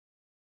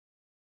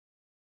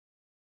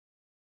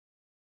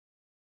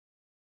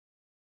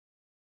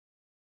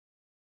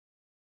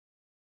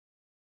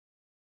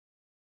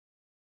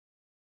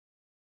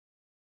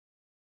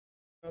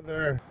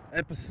Another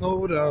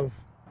episode of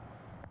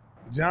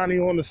Johnny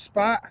on the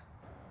Spot.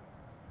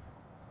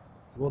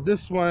 Well,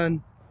 this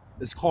one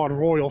is called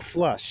Royal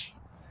Flush.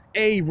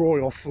 A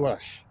Royal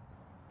Flush.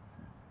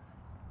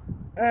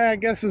 I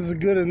guess it's as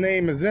good a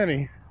name as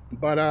any,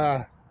 but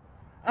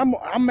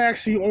I'm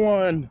actually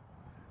on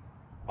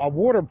a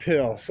water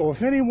pill. So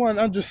if anyone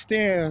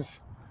understands,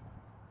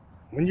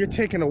 when you're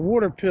taking a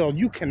water pill,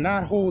 you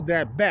cannot hold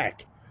that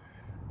back.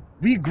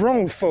 We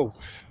grown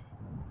folks,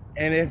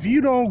 and if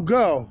you don't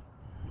go,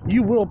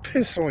 you will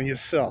piss on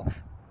yourself.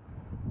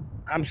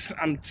 I'm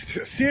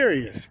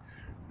serious.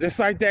 It's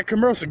like that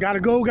commercial. Gotta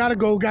go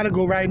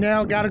right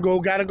now. Gotta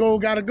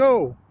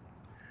go.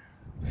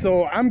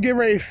 So I'm getting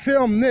ready to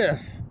film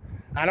this.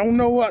 I don't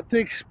know what to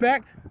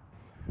expect,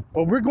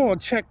 but we're going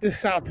to check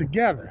this out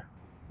together.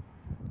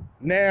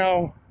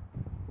 Now,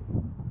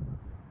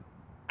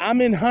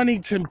 I'm in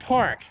Huntington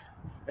Park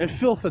in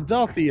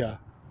Philadelphia.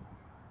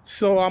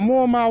 So I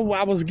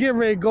was getting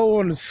ready to go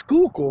on the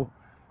Schuylkill,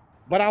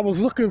 but I was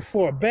looking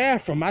for a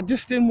bathroom. I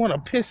just didn't want to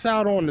piss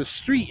out on the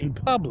street in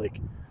public.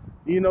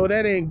 You know,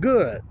 that ain't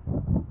good.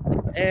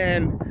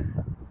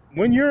 And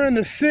when you're in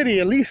the city,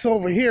 at least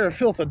over here in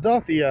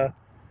Philadelphia,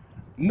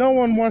 no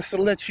one wants to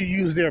let you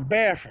use their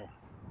bathroom.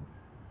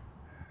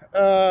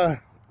 I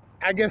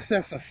guess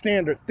that's a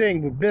standard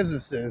thing with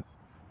businesses,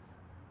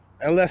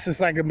 unless it's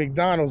like a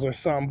McDonald's or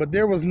something, but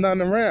there was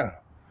none around.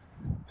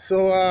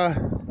 So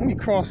let me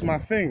cross my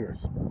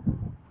fingers.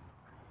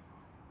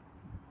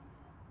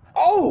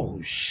 Oh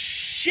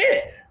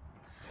shit!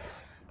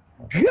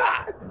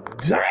 God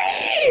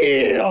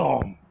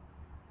damn!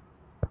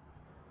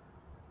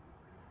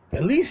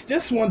 At least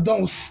this one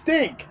don't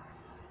stink.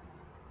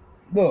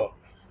 Look,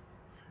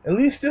 at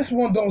least this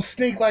one don't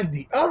stink like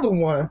the other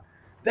one.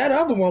 That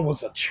other one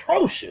was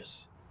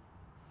atrocious.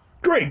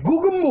 Great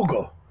Googa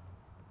Mooga.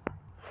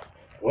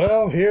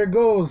 Well, here it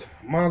goes.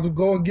 Might as well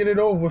go and get it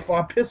over before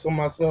I piss on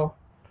myself.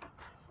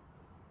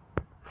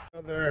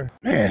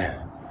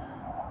 Man,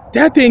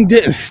 that thing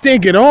didn't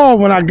stink at all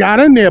when I got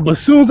in there, but as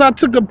soon as I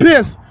took a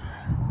piss,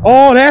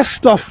 all that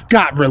stuff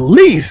got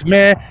released,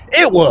 man.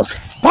 It was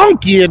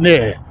funky in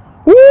there.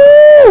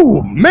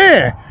 Woo,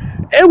 man.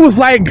 It was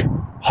like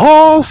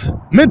Hall's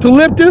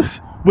Mentholyptus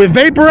with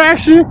vapor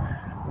action.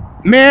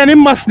 Man, it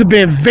must have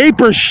been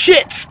vapor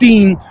shit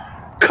steam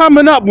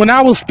coming up when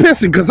I was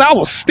pissing, because I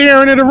was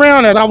staring it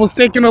around as I was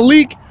taking a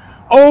leak.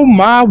 Oh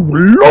my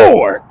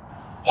Lord.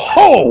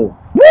 Oh,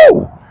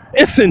 woo.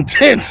 It's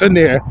intense in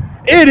there.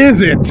 It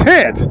is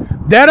intense.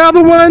 That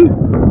other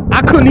one,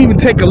 I couldn't even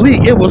take a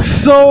leak. It was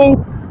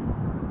so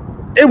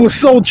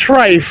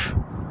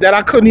trife that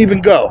I couldn't even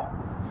go.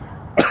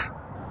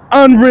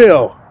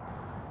 Unreal.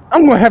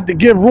 I'm gonna have to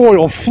give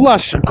Royal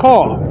Flush a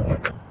call.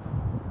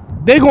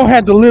 They're gonna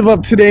have to live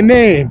up to their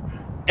name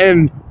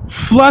and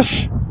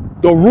flush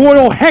the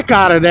royal heck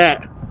out of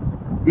that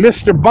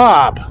Mr.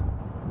 Bob.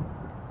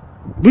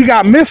 We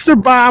got Mr.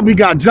 Bob, we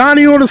got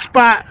Johnny on the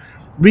Spot,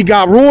 we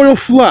got Royal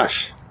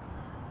Flush.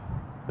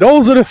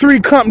 Those are the three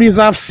companies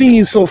I've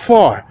seen so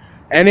far,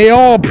 and they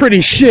all pretty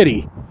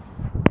shitty.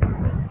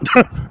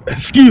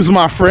 Excuse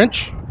my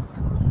French.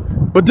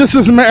 But this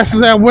is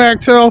Masters at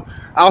Wagtail.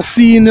 I'll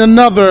see you in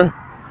another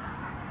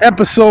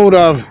episode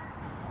of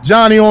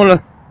Johnny on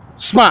the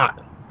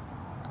Spot.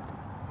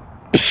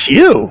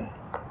 Phew.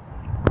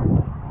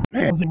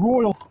 Man, it's a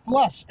Royal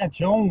Flush at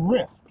your own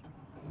risk.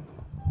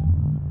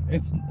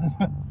 It's,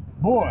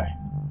 boy,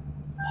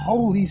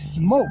 holy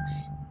smokes.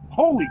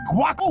 Holy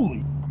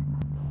guacamole.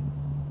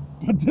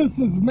 But this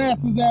is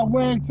Masters at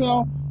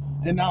Wagtail,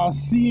 and I'll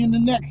see you in the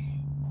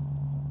next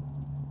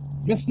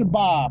Mr.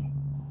 Bob.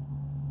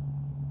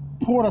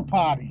 Porta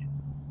potty.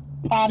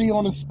 Potty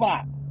on the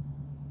spot.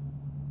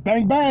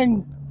 Bang,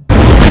 bang.